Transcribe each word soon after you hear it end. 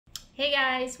Hey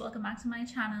guys, welcome back to my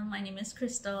channel. My name is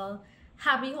Crystal.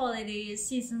 Happy holidays,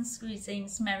 season's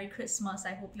greetings, Merry Christmas.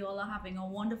 I hope you all are having a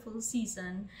wonderful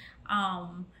season.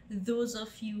 Those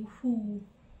of you who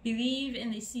believe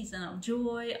in the season of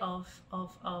joy,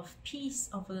 of peace,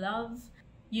 of love,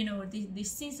 you know, the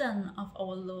season of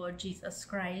our Lord Jesus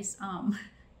Christ.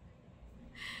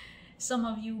 Some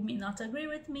of you may not agree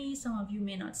with me, some of you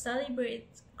may not celebrate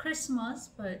Christmas,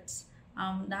 but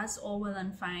that's all well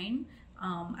and fine.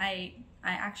 I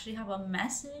actually have a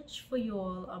message for you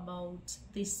all about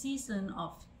the season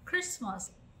of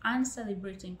Christmas and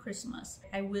celebrating Christmas.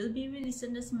 I will be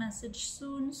releasing this message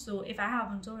soon, so if I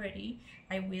haven't already,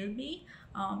 I will be.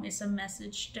 It's a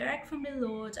message direct from the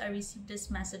Lord. I received this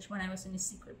message when I was in a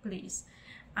secret place,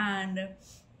 and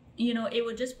you know, it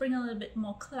would just bring a little bit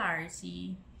more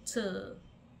clarity to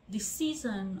the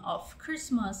season of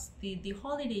Christmas, the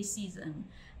holiday season,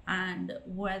 and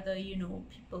whether, you know,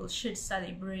 people should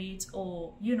celebrate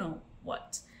or you know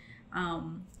what.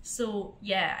 So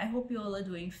yeah, I hope you all are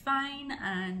doing fine,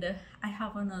 and I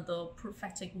have another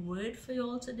prophetic word for you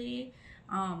all today.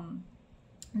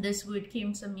 This word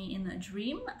came to me in a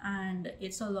dream, and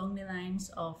it's along the lines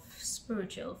of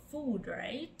spiritual food,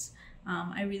 right?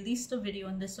 I released a video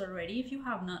on this already. If you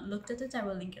have not looked at it, I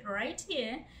will link it right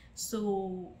here,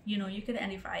 so you know you can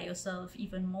edify yourself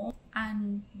even more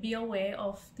and be aware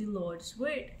of the Lord's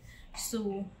word.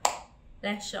 So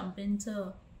let's jump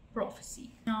into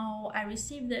prophecy. Now, I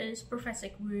received this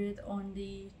prophetic word on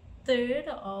the 3rd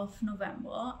of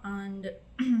November, and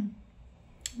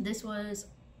this was,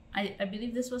 I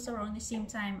believe this was around the same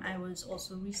time I was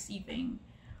also receiving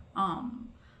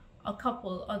a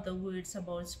couple other words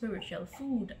about spiritual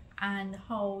food and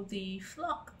how the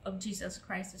flock of Jesus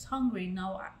Christ is hungry.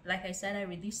 Now, like I said, I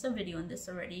released a video on this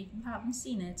already. If you haven't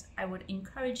seen it, I would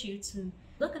encourage you to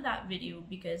look at that video,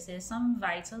 because there's some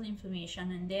vital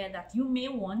information in there that you may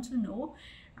want to know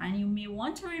and you may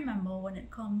want to remember when it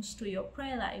comes to your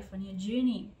prayer life and your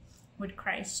journey with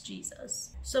Christ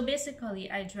Jesus. So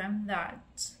basically, I dreamt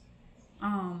that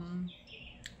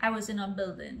I was in a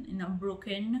building, in a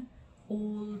broken,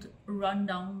 old,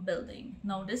 rundown building.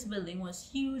 Now, this building was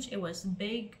huge, it was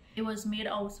big, it was made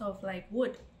out of like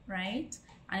wood, right?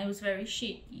 And it was very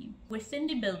shaky. Within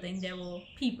the building there were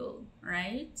people,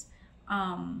 right?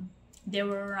 There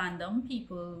were random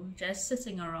people just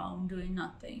sitting around doing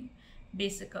nothing.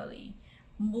 Basically,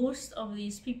 most of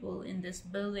these people in this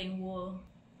building were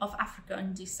of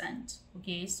African descent.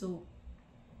 Okay, so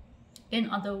in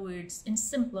other words, in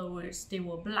simpler words, they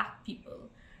were black people,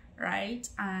 right?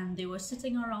 And they were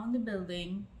sitting around the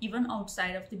building, even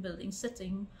outside of the building,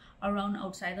 sitting around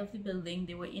outside of the building.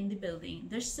 They were in the building,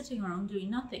 they're sitting around doing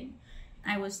nothing.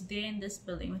 I was there in this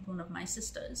building with one of my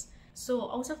sisters.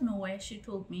 So out of nowhere, she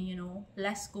told me, you know,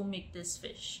 let's go make this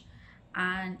fish.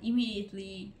 And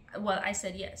immediately, well, I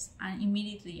said yes, and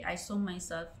immediately I saw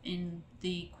myself in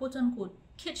the quote-unquote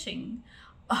kitchen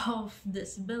of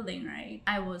this building, right?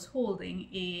 I was holding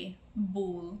a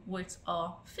bowl with a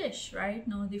fish, right?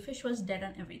 Now, the fish was dead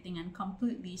and everything and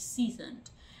completely seasoned.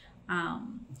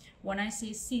 When I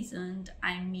say seasoned,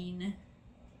 I mean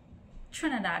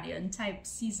Trinidadian type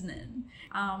seasoning.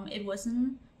 It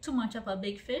wasn't too much of a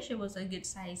big fish, it was a good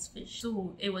sized fish,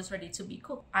 so it was ready to be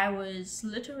cooked. I was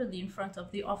literally in front of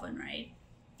the oven, right?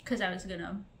 Because I was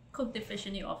gonna cook the fish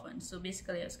in the oven. So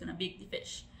basically I was gonna bake the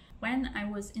fish. When I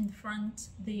was in front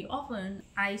the oven,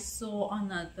 I saw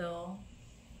another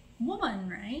woman,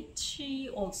 right? She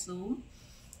also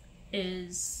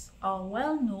is a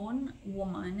well-known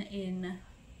woman in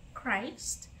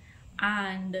Christ,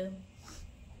 and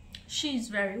she's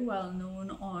very well known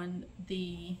on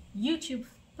the YouTube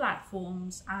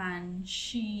platforms, and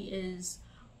she is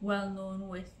well known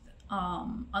with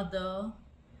other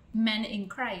men in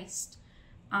Christ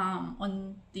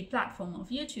on the platform of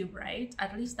YouTube, right?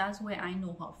 At least that's where I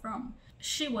know her from.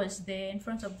 She was there in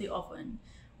front of the oven.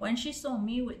 When she saw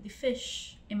me with the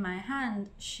fish in my hand,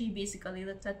 she basically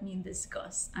looked at me in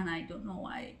disgust, and I don't know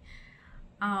why.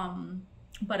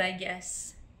 But I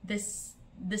guess this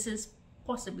is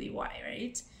possibly why,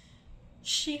 right?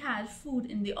 She had food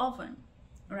in the oven,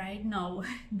 right? Now,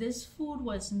 this food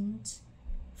wasn't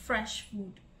fresh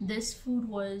food. This food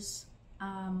was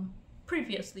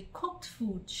previously cooked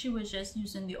food. She was just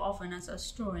using the oven as a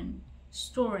storing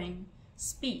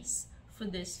space for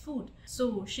this food.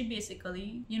 So she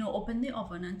basically, you know, opened the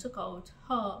oven and took out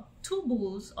her 2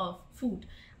 bowls of food,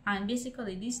 and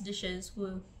basically these dishes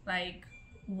were like,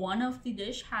 one of the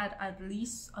dish had at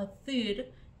least a 1/3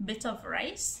 bit of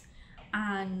rice,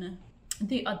 and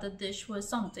the other dish was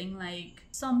something like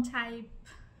some type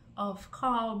of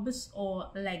carbs or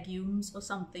legumes or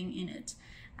something in it.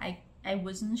 I I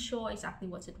wasn't sure exactly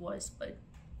what it was, but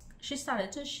she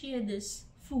started to share this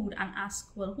food and ask,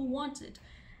 well, who wants it?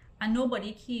 And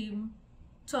nobody came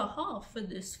to her for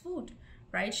this food,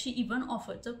 right? She even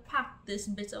offered to pack this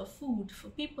bit of food for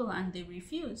people and they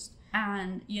refused.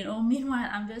 And, you know, meanwhile,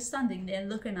 I'm just standing there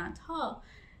looking at her,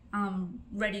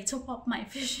 ready to pop my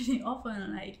fish in the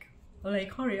oven,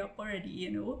 like hurry up already, you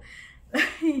know.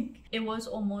 Like, it was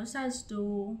almost as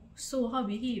though, so her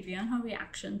behavior and her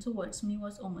reaction towards me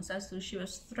was almost as though she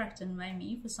was threatened by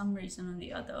me for some reason or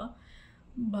the other.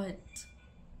 But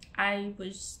I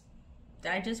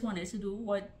just wanted to do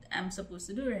what I'm supposed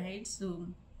to do, right? So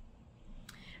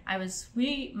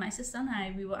my sister and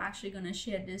I, we were actually gonna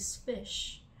share this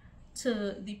fish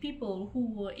to the people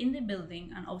who were in the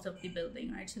building and out of the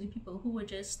building, right? So the people who were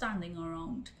just standing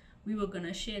around, we were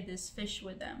gonna share this fish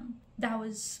with them. That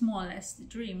was more or less the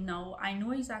dream. Now, I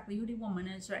know exactly who the woman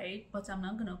is, right? But I'm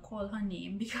not gonna call her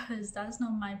name because that's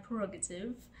not my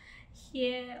prerogative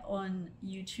here on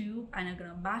YouTube. I'm not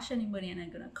gonna bash anybody and I'm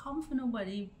not gonna come for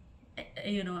nobody,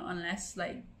 you know, unless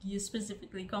like you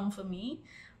specifically come for me.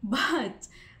 But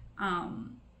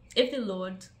if the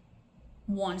Lord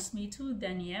wants me to,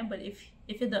 then yeah. But if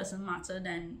it doesn't matter,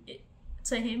 then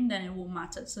to him, then it won't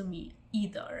matter to me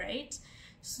either, right?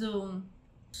 So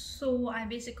I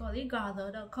basically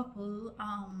gathered a couple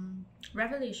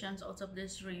revelations out of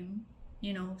this dream,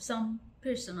 you know, some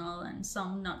personal and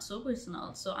some not so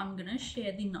personal. So I'm gonna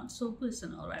share the not so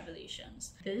personal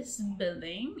revelations. This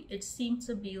building, it seemed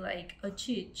to be like a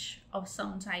church of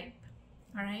some type,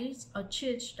 all right? A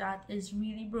church that is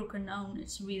really broken down.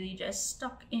 It's really just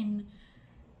stuck in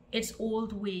its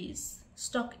old ways,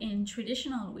 stuck in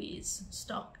traditional ways,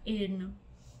 stuck in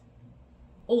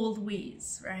old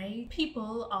ways, right?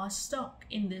 People are stuck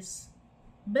in this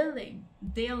building.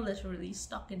 They are literally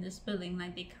stuck in this building,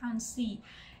 like they can't see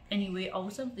any way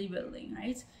out of the building,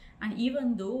 right? And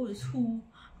even those who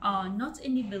are not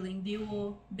in the building, they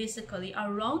were basically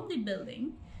around the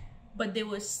building, but they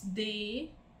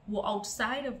were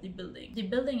outside of the building. The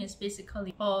building is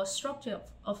basically a structure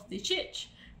of the church,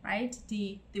 right?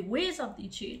 The ways of the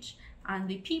church and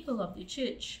the people of the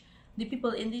church. The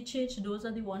people in the church, those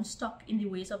are the ones stuck in the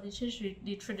ways of the church,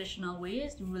 the traditional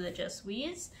ways, the religious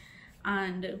ways.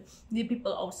 And the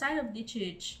people outside of the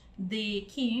church, they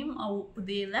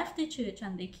left the church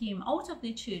and they came out of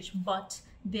the church, but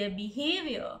their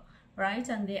behavior, right,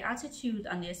 and their attitude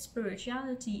and their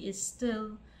spirituality is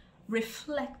still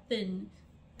reflecting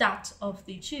that of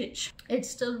the church. It's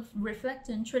still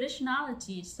reflecting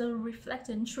traditionality, it's still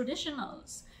reflecting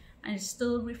traditionals, and it's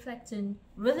still reflecting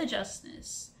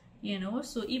religiousness, you know.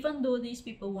 So even though these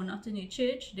people were not in the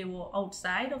church, they were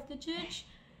outside of the church,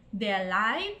 their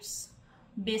lives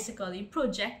basically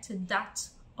projected that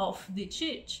of the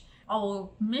church. Our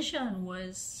mission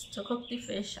was to cook the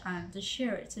fish and to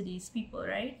share it to these people,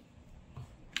 right?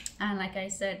 And like I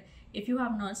said, if you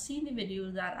have not seen the video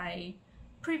that I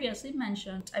previously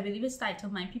mentioned, I believe it's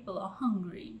titled "My People Are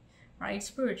Hungry," right?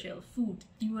 Spiritual food.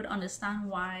 You would understand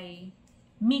why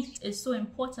meat is so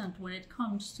important when it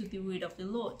comes to the word of the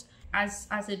Lord, as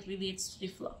it relates to the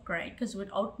flock, right? Because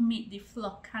without meat, the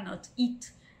flock cannot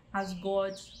eat as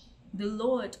God, the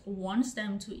Lord, wants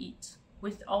them to eat.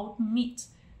 Without meat,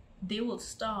 they will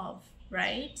starve,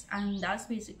 right? And that's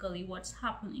basically what's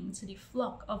happening to the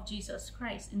flock of Jesus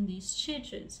Christ in these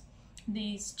churches.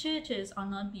 These churches are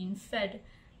not being fed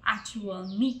actual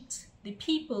meat. The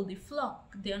people, the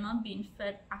flock, they are not being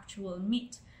fed actual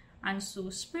meat. And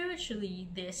so spiritually,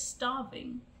 they're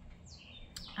starving.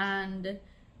 And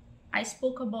I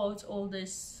spoke about all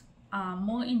this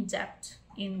more in depth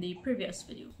in the previous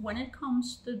video. When it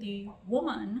comes to the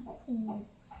woman who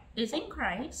is in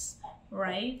Christ,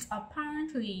 right,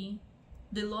 apparently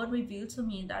the Lord revealed to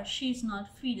me that she's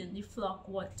not feeding the flock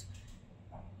what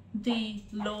the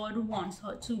Lord wants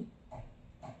her to.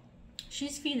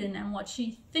 She's feeding them what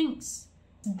she thinks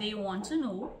they want to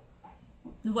know,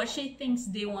 what she thinks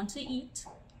they want to eat,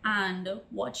 and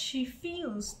what she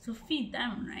feels to feed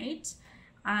them, right?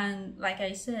 And like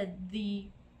I said, the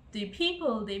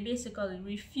people, they basically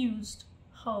refused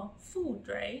her food,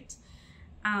 right?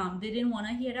 They didn't want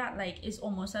to hear that. Like, it's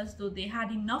almost as though they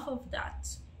had enough of that,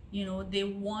 you know. They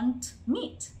want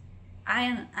meat,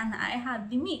 and I had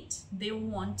the meat. They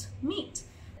want meat.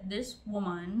 This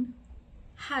woman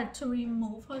had to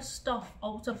remove her stuff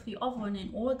out of the oven in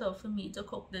order for me to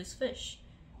cook this fish.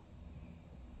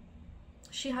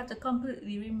 She had to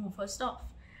completely remove her stuff,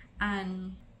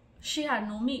 and she had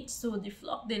no meat, so the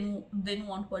flock didn't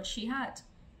want what she had.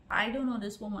 I don't know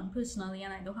this woman personally,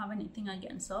 and I don't have anything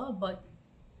against her, but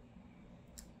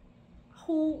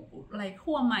who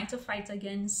am I to fight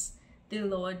against the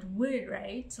Lord's word,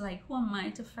 right? Like, who am I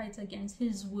to fight against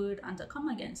his word and to come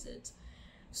against it?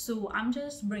 So I'm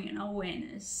just bringing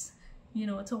awareness, you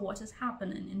know, to what is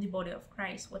happening in the body of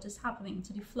Christ, what is happening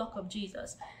to the flock of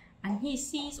Jesus. And he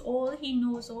sees all, he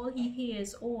knows all, he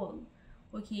hears all.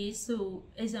 Okay, so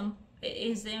is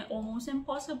it almost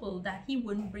impossible that he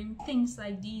wouldn't bring things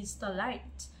like these to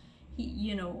light?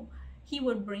 He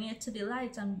would bring it to the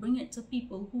light and bring it to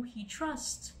people who he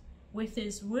trusts with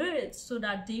his words, so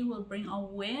that they will bring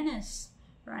awareness,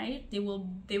 right? They will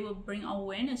bring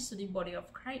awareness to the body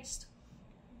of Christ.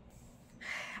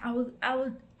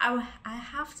 I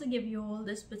have to give you all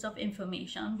this bit of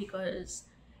information, because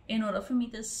in order for me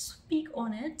to speak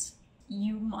on it,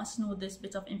 you must know this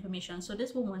bit of information. So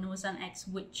this woman was an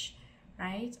ex-witch,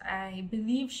 right? I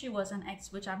believe she was an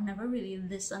ex-witch. I've never really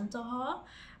listened to her.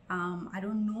 I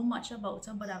don't know much about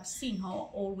her, but I've seen her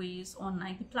always on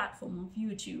like the platform of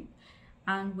YouTube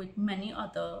and with many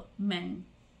other men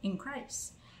in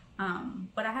Christ.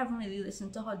 But I haven't really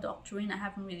listened to her doctrine. I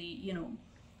haven't really,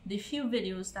 the few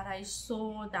videos that I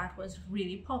saw that was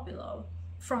really popular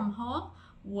from her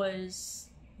was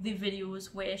the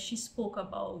videos where she spoke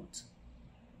about,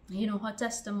 her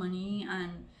testimony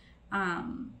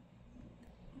and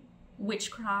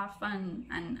witchcraft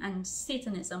and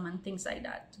Satanism and things like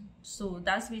that. So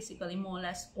that's basically more or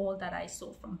less all that I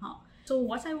saw from her. So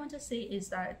what I want to say is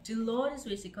that the Lord is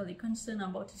basically concerned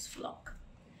about his flock.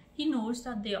 He knows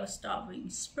that they are starving.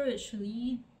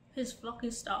 Spiritually, his flock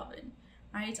is starving,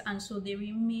 right? And so they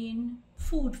remain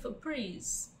food for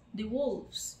praise, the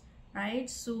wolves, right?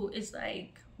 So it's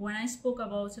like when I spoke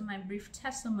about in my brief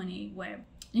testimony where,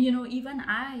 even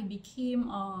I became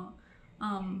a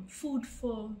food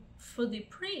for the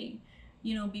prey,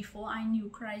 before I knew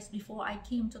Christ, before I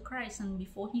came to Christ, and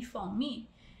before he found me.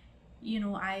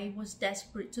 I was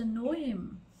desperate to know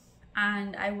him,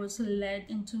 and I was led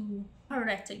into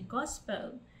heretic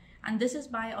gospel, and this is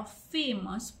by a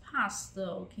famous pastor,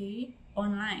 okay,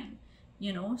 online,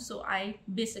 so I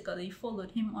basically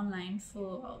followed him online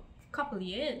for a couple of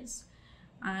years,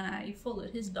 and I followed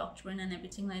his doctrine and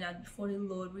everything like that before the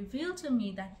Lord revealed to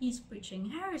me that he's preaching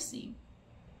heresy.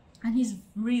 And he's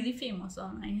really famous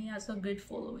online. He has a good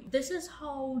following. This is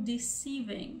how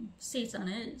deceiving Satan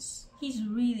is. He's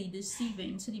really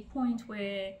deceiving to the point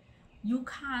where you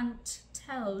can't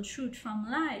tell truth from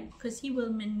lie, because he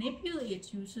will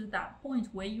manipulate you to that point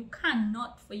where you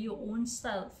cannot for your own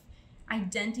self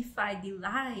identify the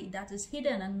lie that is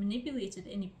hidden and manipulated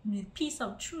in a piece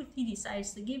of truth he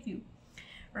decides to give you,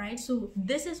 right? So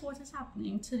this is what is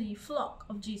happening to the flock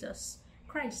of Jesus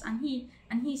Christ, and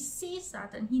he sees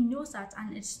that, and he knows that,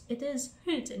 and it is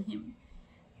hurting him,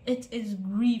 it is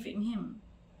grieving him,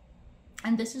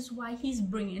 and this is why he's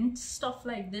bringing stuff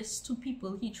like this to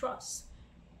people he trusts,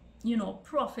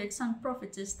 prophets and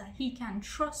prophetess that he can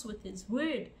trust with his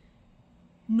word,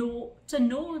 to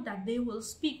know that they will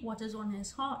speak what is on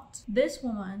his heart. This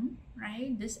woman,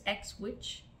 right, this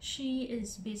ex-witch, she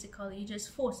is basically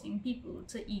just forcing people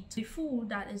to eat the food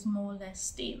that is more or less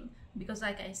stale. Because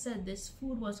like I said, this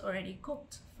food was already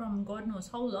cooked from God knows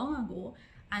how long ago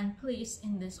and placed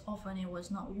in this oven. It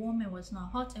was not warm, it was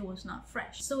not hot, it was not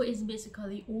fresh. So it's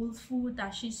basically old food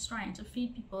that she's trying to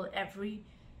feed people every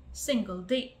single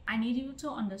day. I need you to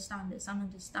understand this and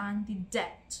understand the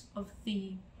depth of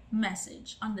the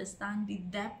message, understand the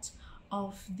depth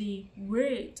of the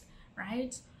word,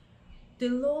 right? The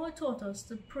Lord taught us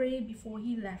to pray before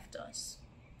he left us,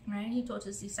 right? He taught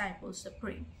his disciples to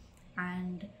pray.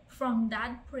 And from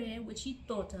that prayer which he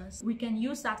taught us, we can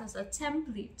use that as a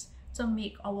template to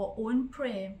make our own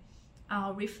prayer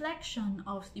a reflection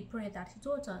of the prayer that he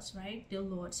taught us, right? The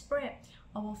Lord's Prayer.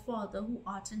 Our Father who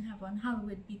art in heaven,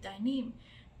 hallowed be thy name.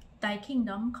 Thy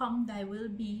kingdom come, thy will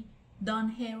be done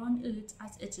here on earth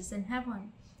as it is in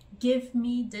heaven. Give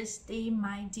me this day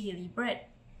my daily bread.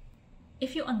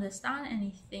 If you understand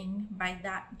anything by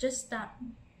that, just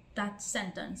that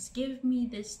sentence, give me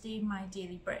this day my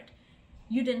daily bread,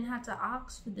 you didn't have to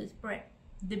ask for this bread.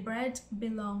 The bread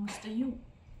belongs to you,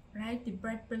 right? The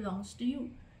bread belongs to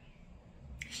you.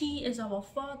 He is our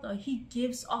Father. He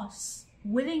gives us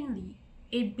willingly.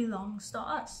 It belongs to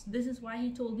us. This is why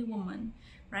he told the woman,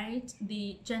 right,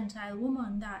 the Gentile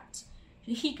woman, that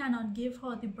he cannot give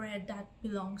her the bread that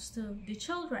belongs to the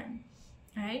children,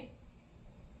 right?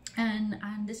 And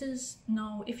this is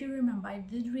now, if you remember, I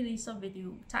did release a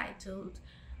video titled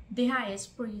The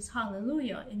Highest Praise,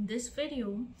 Hallelujah, in this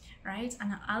video, right?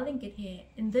 And I'll link it here.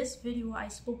 In this video, I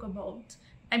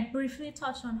briefly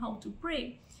touched on how to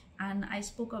pray, and I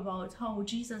spoke about how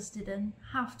Jesus didn't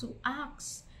have to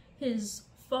ask his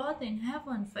Father in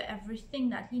heaven for everything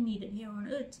that he needed here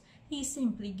on earth. He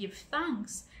simply gave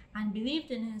thanks, and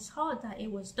believed in his heart that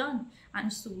it was done,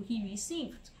 and so he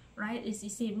received, right? It's the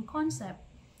same concept.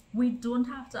 We don't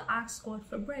have to ask God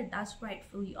for bread. That's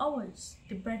rightfully ours.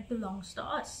 The bread belongs to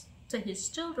us, to his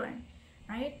children,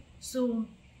 right? So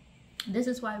this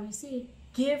is why we say,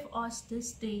 give us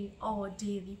this day our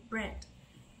daily bread.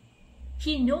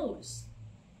 He knows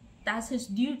that's his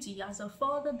duty. As a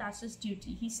father, that's his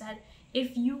duty. He said,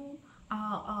 if you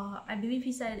I believe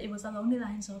he said it was along the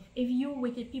lines of, if you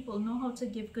wicked people know how to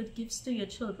give good gifts to your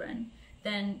children,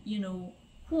 then, you know,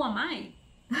 who am I?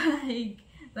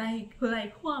 like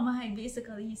who am I?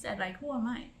 Basically, he said, like, who am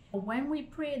I? When we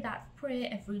pray that prayer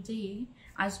every day,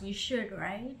 as we should,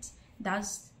 right?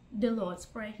 That's the Lord's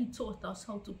Prayer. He taught us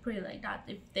how to pray like that.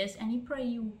 If there's any prayer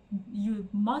you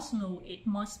must know, it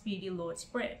must be the Lord's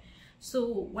Prayer.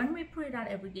 So when we pray that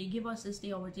every day, give us this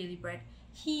day our daily bread,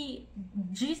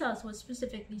 Jesus was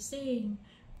specifically saying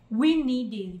we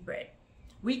need daily bread.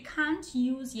 We can't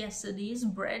use yesterday's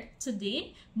bread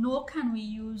today, nor can we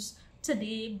use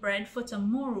today bread for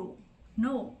tomorrow.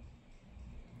 No.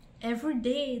 Every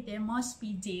day there must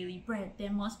be daily bread.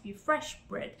 There must be fresh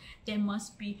bread. There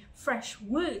must be fresh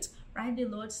words, right? The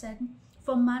Lord said,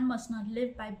 for man must not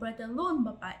live by bread alone,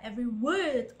 but by every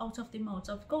word out of the mouth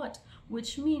of God,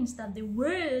 which means that the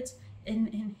word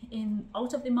in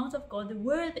out of the mouth of God, the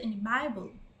word in the Bible,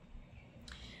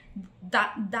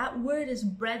 that word is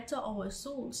bread to our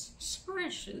souls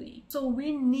spiritually. So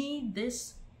we need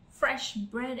this fresh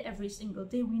bread every single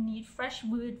day. We need fresh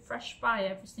word, fresh fire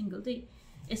every single day.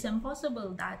 It's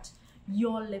impossible that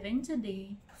you're living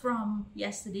today from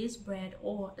yesterday's bread,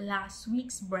 or last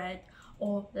week's bread,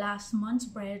 or last month's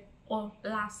bread, or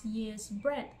last year's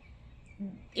bread.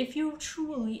 If you're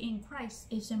truly in Christ,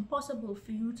 it's impossible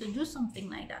for you to do something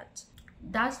like that.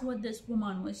 That's what this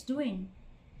woman was doing.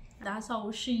 That's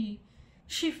how she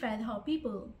fed her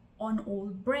people on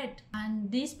old bread. And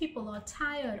these people are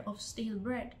tired of stale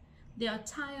bread. They are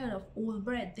tired of old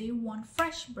bread. They want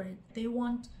fresh bread. They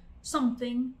want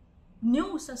something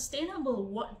new,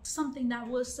 sustainable, something that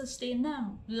will sustain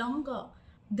them longer.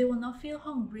 They will not feel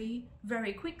hungry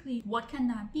very quickly. What can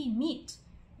that be? Meat.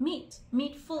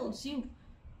 Meat fills you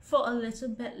for a little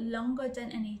bit longer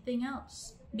than anything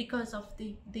else because of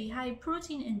the high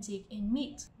protein intake in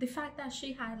meat. The fact that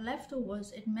she had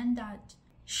leftovers, it meant that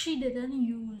she didn't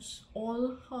use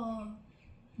all her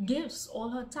gifts, all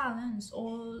her talents,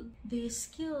 all the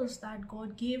skills that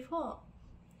God gave her.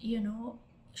 You know,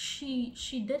 she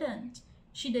didn't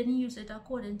use it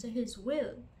according to his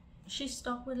will. She's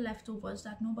stuck with leftovers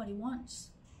that nobody wants.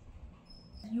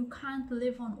 You can't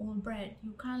live on old bread.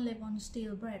 You can't live on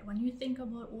stale bread. When you think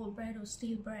about old bread or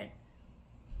stale bread,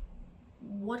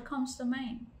 what comes to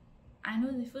mind? I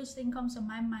know the first thing comes to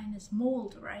my mind is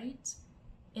mold, right?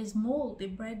 Is mold. The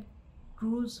bread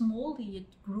grows moldy.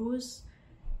 It grows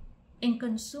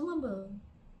inconsumable.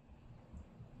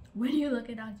 When you look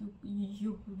at that,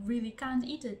 you really can't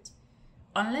eat it.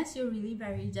 Unless you're really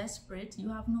very desperate, you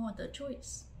have no other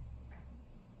choice.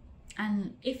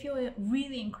 And if you're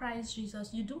really in Christ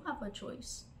Jesus, you do have a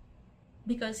choice,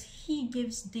 because he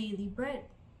gives daily bread.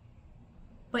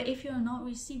 But if you're not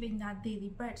receiving that daily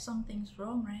bread, something's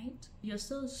wrong, right? You're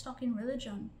still stuck in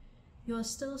religion. You're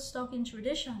still stuck in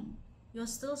tradition. You're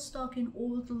still stuck in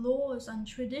old laws and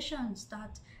traditions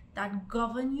that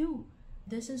govern you.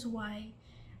 This is why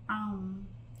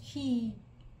he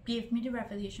gave me the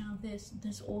revelation of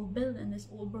this old building, this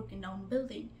old broken down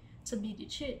building, to be the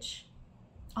church.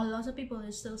 A lot of people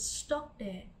are still stuck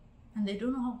there, and they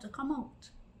don't know how to come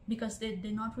out because they're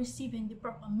not receiving the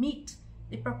proper meat,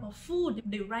 the proper food,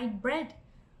 the right bread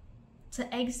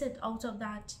to exit out of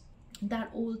that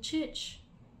old church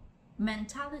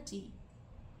mentality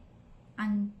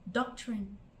and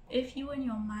doctrine. If you in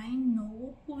your mind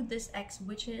know who this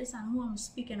ex-witch is and who I'm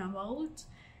speaking about,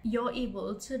 you're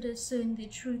able to discern the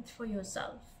truth for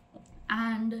yourself.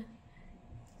 And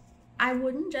I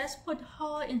wouldn't just put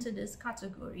her into this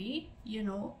category, you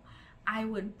know, I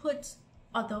would put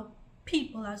other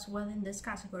people as well in this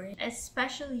category,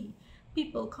 especially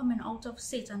people coming out of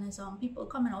Satanism, people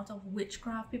coming out of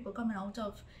witchcraft, people coming out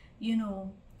of, you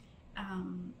know,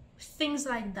 things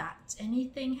like that,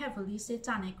 anything heavily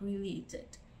satanic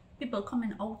related. People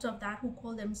coming out of that who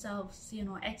call themselves, you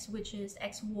know, ex-witches,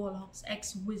 ex-warlocks,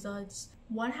 ex-wizards.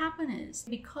 What happened is,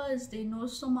 because they know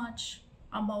so much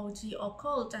about the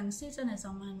occult and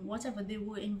Satanism and whatever they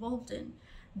were involved in,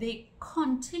 they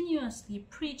continuously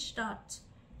preach that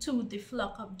to the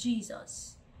flock of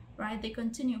Jesus, right? They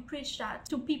continue to preach that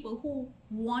to people who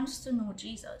wants to know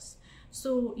Jesus.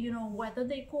 So, you know, whether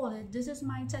they call it, this is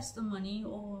my testimony,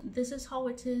 or this is how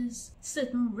it is,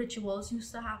 certain rituals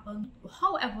used to happen,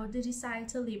 however they decide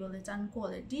to label it and call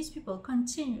it, these people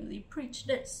continually preach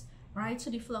this, right, to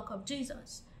the flock of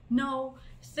Jesus. Now,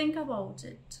 think about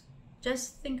it.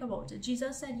 Just think about it.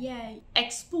 Jesus said, yeah,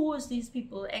 expose these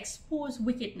people, expose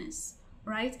wickedness,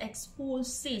 right?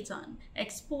 Expose Satan,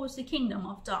 expose the kingdom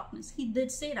of darkness. He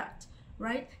did say that,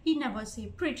 right? He never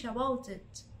said preach about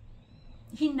it.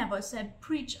 He never said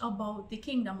preach about the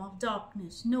kingdom of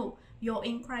darkness. No, you're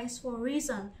in Christ for a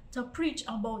reason, to preach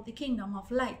about the kingdom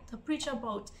of light, to preach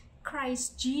about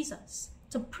Christ Jesus,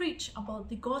 to preach about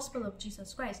the gospel of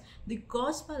Jesus Christ. The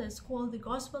gospel is called the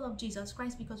gospel of Jesus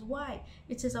Christ because why?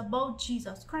 It is about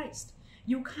Jesus Christ.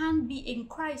 You can't be in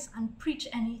Christ and preach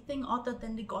anything other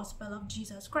than the gospel of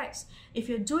Jesus Christ. If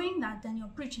you're doing that, then you're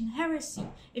preaching heresy.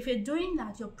 If you're doing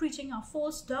that, you're preaching a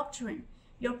false doctrine.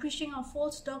 You're preaching a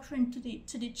false doctrine to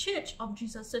the church of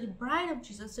Jesus, to the bride of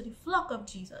Jesus, to the flock of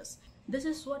Jesus. This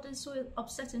is what is so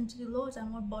upsetting to the Lord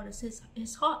and what bothers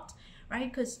his heart,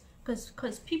 right?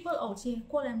 Because people out here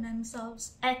calling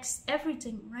themselves X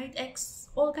everything, right? X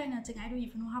all kind of thing. I don't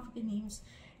even know half of the names.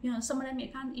 You know, some of them you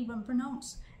can't even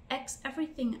pronounce. X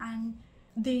everything. And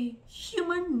the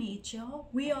human nature,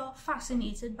 we are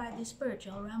fascinated by the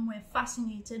spiritual realm. We're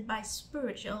fascinated by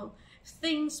spiritual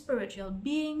things, spiritual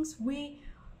beings. We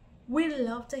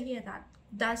love to hear that.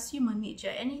 That's human nature.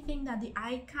 Anything that the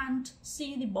eye can't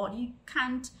see, the body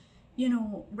can't, you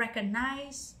know,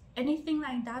 recognize, anything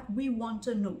like that, we want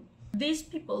to know. These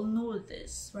people know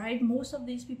this, right? Most of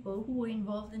these people who are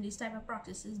involved in these type of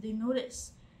practices, they know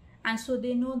this. And so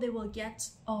they know they will get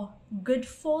a good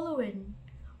following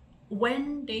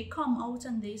when they come out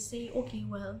and they say, okay,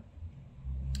 well,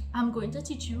 I'm going to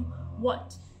teach you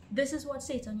what, this is what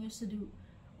Satan used to do.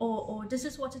 Or this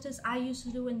is what it is I used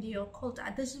to do in the occult.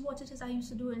 This is what it is I used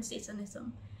to do in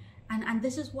Satanism. And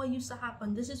this is what used to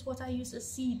happen. This is what I used to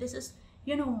see. This is,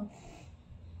 you know.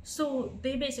 So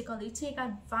they basically take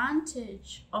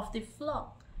advantage of the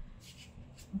flock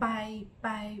by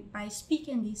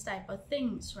speaking these type of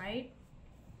things, right?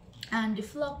 And the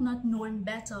flock not knowing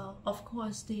better, of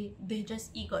course, they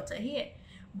just eager to hear.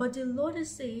 But the Lord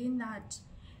is saying that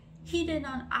he did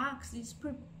not ask these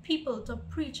people to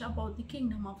preach about the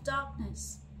kingdom of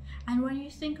darkness. And when you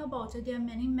think about it, there are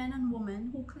many men and women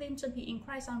who claim to be in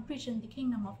Christ and preaching the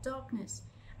kingdom of darkness.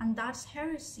 And that's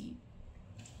heresy.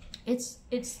 It's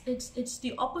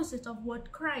the opposite of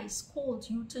what Christ called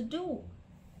you to do.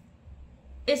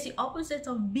 It's the opposite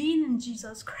of being in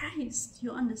Jesus Christ.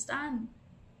 You understand?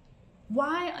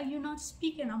 Why are you not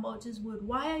speaking about his word?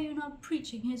 Why are you not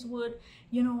preaching his word?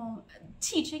 You know,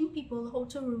 teaching people how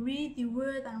to read the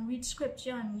word and read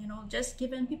scripture and, you know, just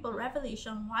giving people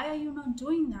revelation. Why are you not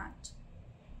doing that?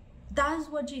 That's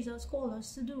what Jesus called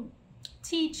us to do.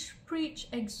 Teach, preach,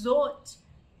 exhort.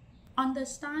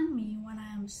 Understand me when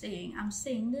I'm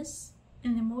saying this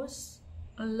in the most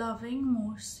loving,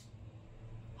 most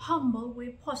humble way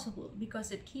possible,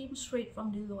 because it came straight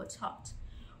from the Lord's heart.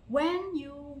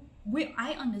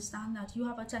 I understand that you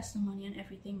have a testimony and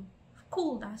everything.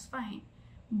 Cool, that's fine.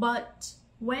 But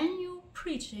when you're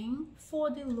preaching for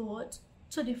the Lord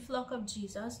to the flock of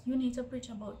Jesus, you need to preach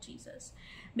about Jesus.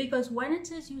 Because when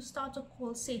it is you start to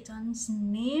call Satan's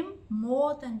name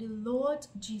more than the Lord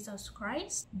Jesus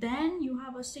Christ, then you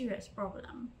have a serious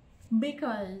problem.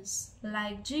 Because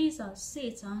like Jesus,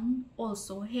 Satan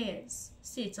also hears.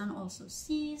 Satan also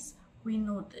sees. We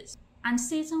know this. And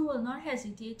Satan will not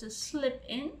hesitate to slip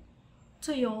in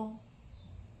to your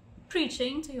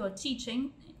preaching, to your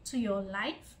teaching, to your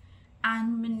life,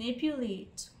 and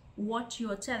manipulate what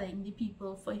you're telling the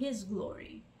people for his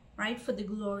glory, right? For the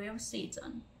glory of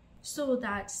Satan. So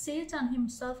that Satan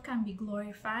himself can be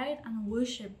glorified and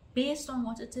worshipped based on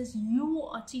what it is you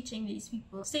are teaching these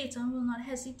people. Satan will not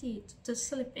hesitate to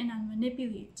slip in and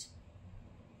manipulate.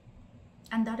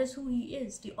 And that is who he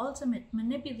is, the ultimate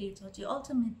manipulator, the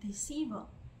ultimate deceiver.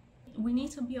 We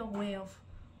need to be aware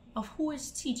of who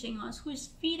is teaching us, who is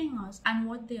feeding us, and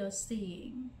what they are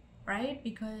saying, right?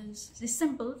 Because the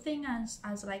simple thing as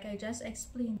like I just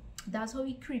explained, that's how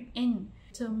we creep in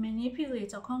to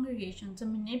manipulate a congregation, to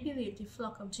manipulate the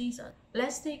flock of Jesus.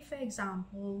 Let's take, for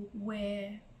example,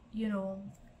 where, you know,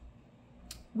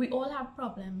 we all have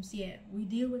problems. Yeah, we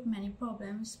deal with many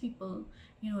problems. People,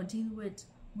 you know, deal with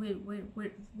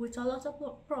a lot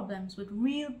of problems, with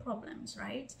real problems,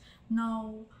 right?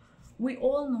 Now, we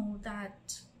all know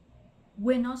that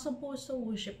we're not supposed to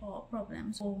worship our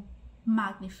problems. So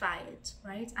magnify it,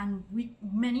 right? And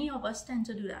many of us tend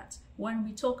to do that when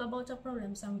we talk about our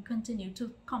problems and we continue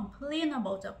to complain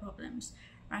about our problems,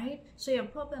 right? So your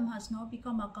problem has now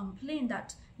become a complaint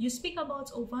that you speak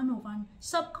about over and over, and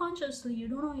subconsciously you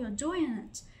don't know you're doing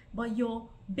it, but you're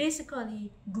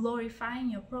basically glorifying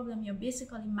your problem. You're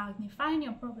basically magnifying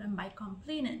your problem by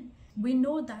complaining. We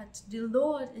know that the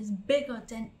Lord is bigger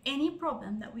than any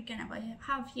problem that we can ever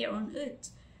have here on earth,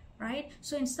 right?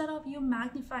 So instead of you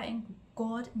magnifying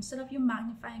God,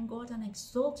 and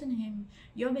exalting him,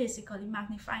 you're basically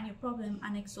magnifying your problem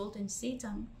and exalting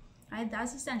Satan, right?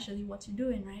 That's essentially what you're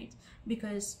doing, right?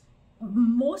 Because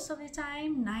most of the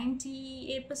time,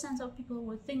 98% of people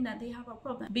would think that they have a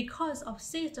problem because of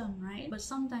Satan, right? But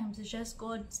sometimes it's just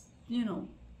God,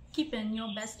 keeping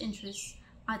your best interests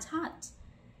at heart.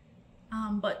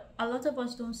 But a lot of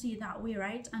us don't see it that way,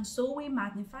 right? And so we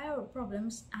magnify our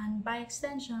problems, and by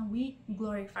extension, we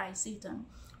glorify Satan.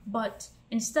 But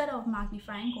instead of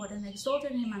magnifying God and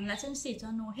exalting him and letting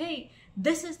Satan know, hey,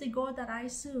 this is the God that I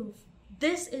serve.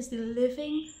 This is the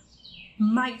living,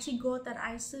 mighty God that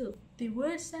I serve. The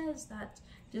word says that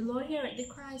the Lord heareth the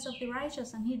cries of the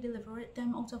righteous, and he delivereth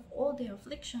them out of all their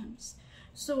afflictions.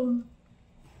 So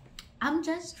I'm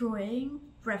just drawing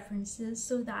references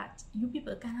so that you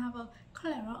people can have a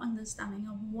clearer understanding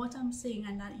of what I'm saying,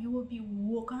 and that you will be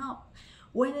woken up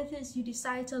when it is you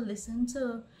decide to listen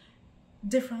to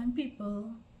different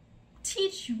people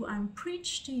teach you and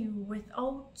preach to you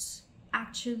without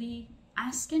actually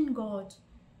asking God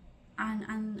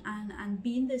and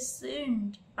being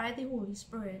discerned by the Holy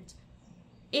Spirit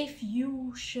if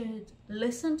you should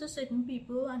listen to certain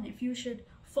people and if you should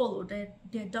follow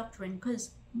their doctrine.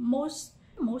 Because most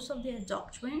of their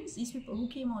doctrines, these people who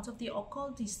came out of the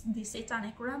occult, the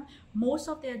satanic realm, most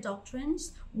of their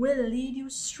doctrines will lead you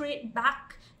straight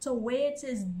back to where it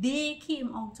is they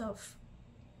came out of,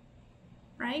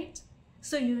 right?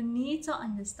 So you need to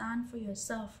understand for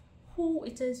yourself who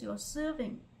it is you're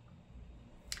serving.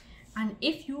 And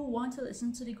if you want to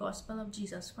listen to the gospel of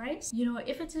Jesus Christ,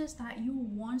 if it is that you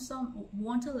want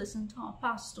to listen to a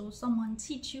pastor, someone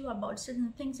teach you about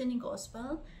certain things in the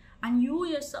gospel, and you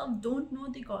yourself don't know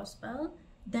the gospel,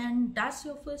 then that's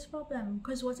your first problem.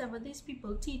 Because whatever these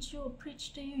people teach you or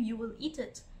preach to you, you will eat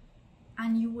it.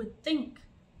 And you would think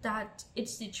that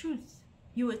it's the truth.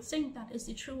 You would think that it's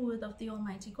the true word of the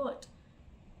Almighty God.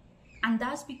 And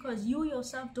that's because you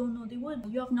yourself don't know the word.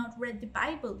 You have not read the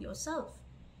Bible yourself.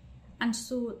 And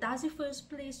so that's the first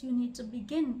place you need to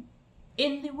begin,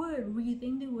 in the word,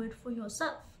 reading the word for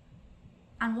yourself.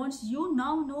 And once you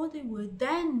now know the word,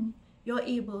 then you're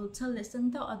able to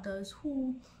listen to others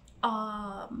who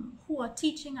are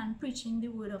teaching and preaching the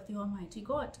word of the Almighty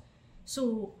God.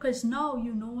 So, because now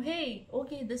you know, hey,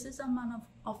 okay, this is a man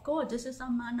of God. This is a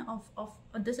man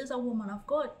this is a woman of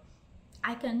God.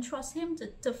 I can trust him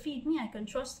to feed me. I can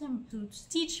trust him to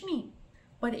teach me.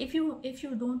 But if you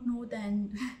don't know,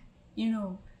 then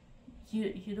you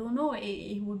don't know.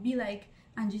 It would be like,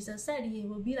 and Jesus said, it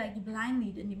will be like the blind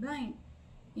leading the blind.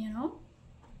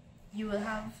 You will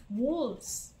have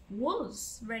wolves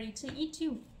ready to eat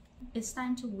you. It's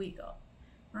time to wake up,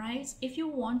 right? If you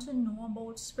want to know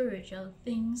about spiritual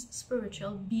things,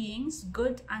 spiritual beings,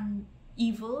 good and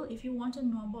evil, if you want to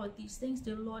know about these things,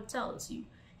 the Lord tells you.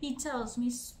 He tells me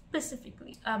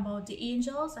specifically about the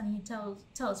angels, and he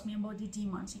tells me about the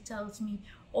demons. He tells me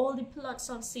all the plots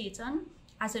of Satan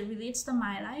as it relates to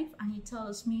my life, and he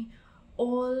tells me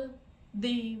all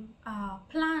the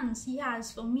plans he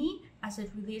has for me as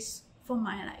it relates for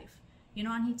my life.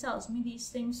 And he tells me these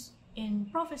things in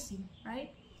prophecy,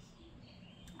 right?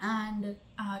 And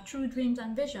through dreams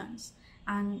and visions,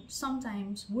 and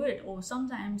sometimes word, or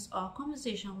sometimes a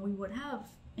conversation we would have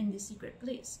in the secret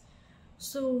place.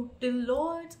 So the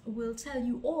Lord will tell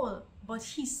you all, but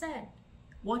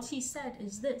what he said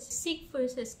is this: seek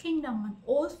first his kingdom, and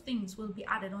all things will be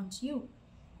added unto you.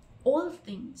 All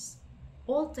things,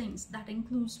 that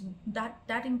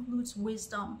includes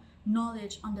wisdom,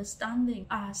 knowledge, understanding,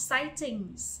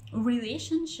 sightings,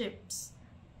 relationships.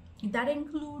 That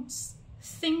includes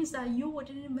things that you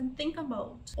wouldn't even think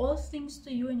about. All things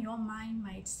to you in your mind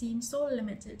might seem so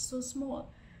limited, so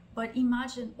small. But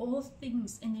imagine all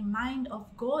things in the mind of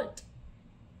God.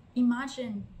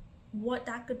 Imagine what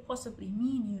that could possibly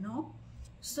mean,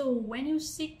 So when you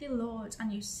seek the Lord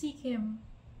and you seek him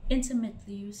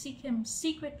intimately, you seek him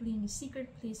secretly in the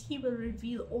secret place, he will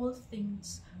reveal all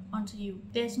things unto you.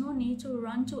 There's no need to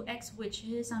run to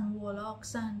ex-witches and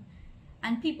warlocks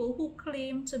and people who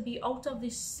claim to be out of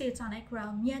this satanic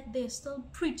realm, yet they're still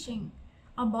preaching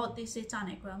about the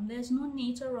satanic realm. There's no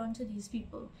need to run to these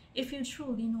people if you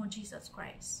truly know Jesus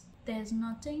Christ. There's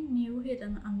nothing new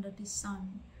hidden under the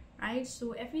sun, right?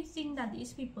 So everything that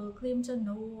these people claim to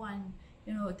know and,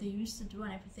 you know, they used to do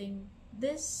and everything,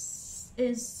 this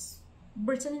is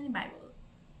written in the Bible.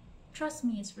 Trust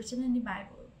me, it's written in the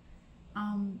Bible.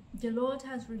 The Lord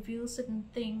has revealed certain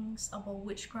things about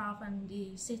witchcraft and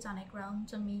the satanic realm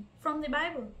to me from the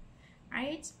Bible,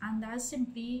 right? And that's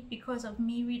simply because of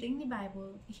me reading the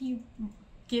Bible. He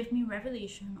gave me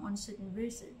revelation on certain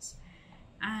verses.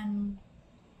 And,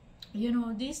 you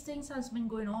know, these things has been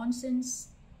going on since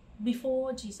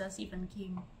before Jesus even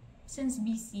came, since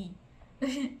BC,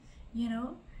 you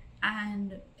know,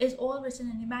 and it's all written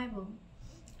in the Bible.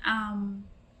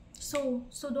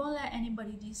 So don't let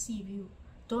anybody deceive you.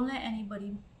 Don't let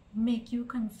anybody make you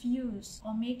confused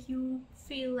or make you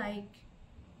feel like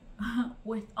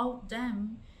without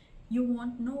them you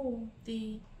won't know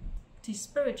the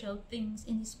spiritual things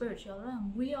in the spiritual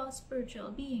realm. We are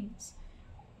spiritual beings.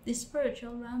 The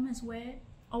spiritual realm is where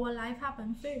our life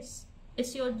happens first.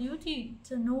 It's your duty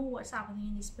to know what's happening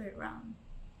in the spirit realm.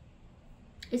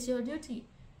 It's your duty.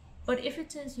 But if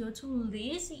it is you're too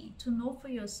lazy to know for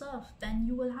yourself, then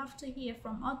you will have to hear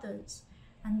from others.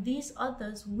 And these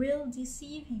others will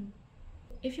deceive you.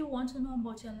 If you want to know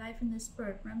about your life in the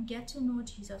spirit realm, get to know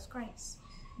Jesus Christ.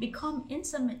 Become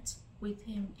intimate with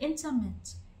him,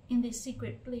 intimate in the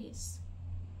secret place.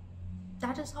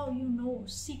 That is how you know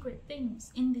secret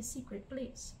things in the secret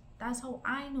place. That's how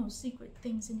I know secret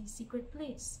things in the secret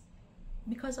place.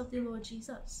 Because of the Lord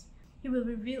Jesus. He will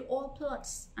reveal all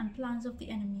plots and plans of the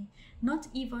enemy, not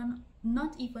even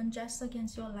just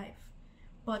against your life,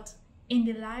 but in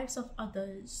the lives of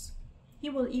others. He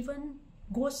will even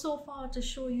go so far to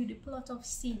show you the plot of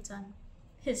Satan,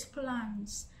 his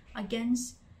plans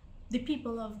against the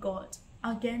people of God,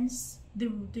 against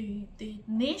the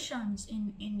nations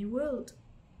in the world.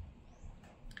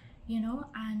 You know,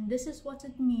 and this is what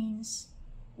it means.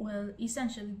 Well,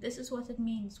 essentially, this is what it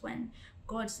means when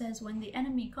God says, when the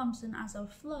enemy comes in as a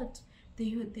flood,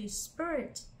 the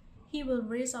spirit, he will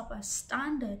raise up a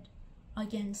standard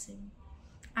against him.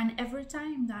 And every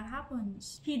time that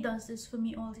happens, he does this for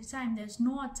me all the time. There's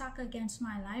no attack against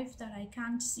my life that I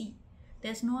can't see.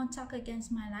 There's no attack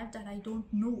against my life that I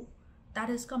don't know. That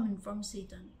is coming from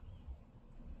Satan.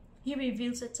 He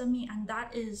reveals it to me, and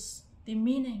that is the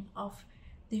meaning of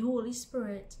the Holy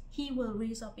Spirit. He will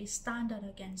raise up a standard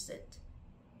against it.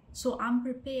 So I'm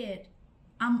prepared.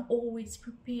 I'm always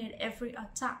prepared. Every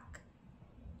attack,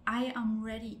 I am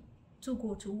ready to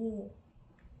go to war,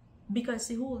 because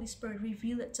the Holy Spirit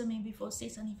revealed it to me before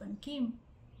Satan even came.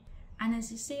 And it's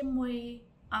the same way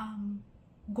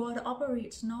God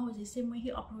operates now, is the same way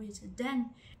he operated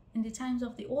then in the times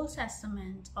of the Old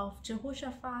Testament, of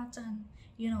Jehoshaphat and,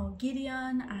 you know,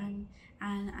 Gideon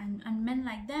and men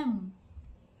like them,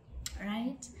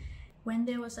 right? When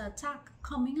there was an attack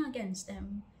coming against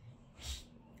them,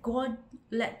 God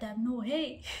let them know,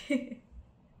 hey,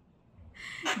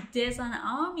 there's an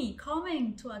army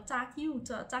coming to attack you,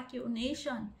 to attack your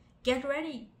nation. Get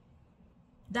ready.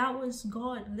 That was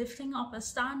God lifting up a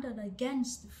standard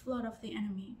against the flood of the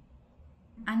enemy.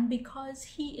 And because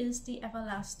he is the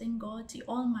everlasting God, the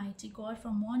Almighty God,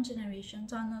 from one generation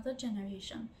to another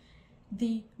generation,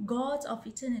 the God of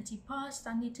eternity past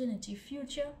and eternity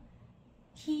future,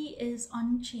 he is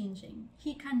unchanging.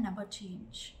 He can never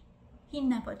change. He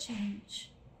never changed.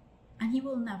 And he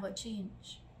will never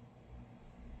change.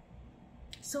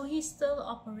 So he still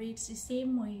operates the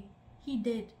same way he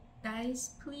did.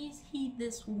 Guys, please heed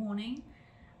this warning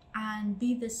and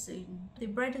be discerning. The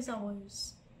bread is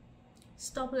ours.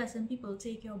 Stop letting people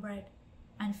take your bread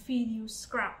and feed you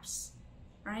scraps,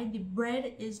 right? The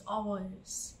bread is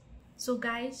ours. So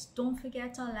guys, don't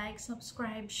forget to like,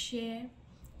 subscribe, share,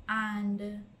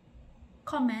 and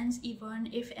comment. Even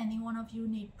if any one of you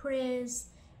need prayers,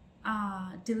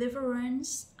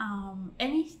 deliverance,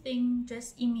 anything,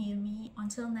 just email me.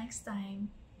 Until next time,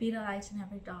 be the light in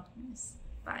every darkness.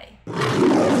 Bye.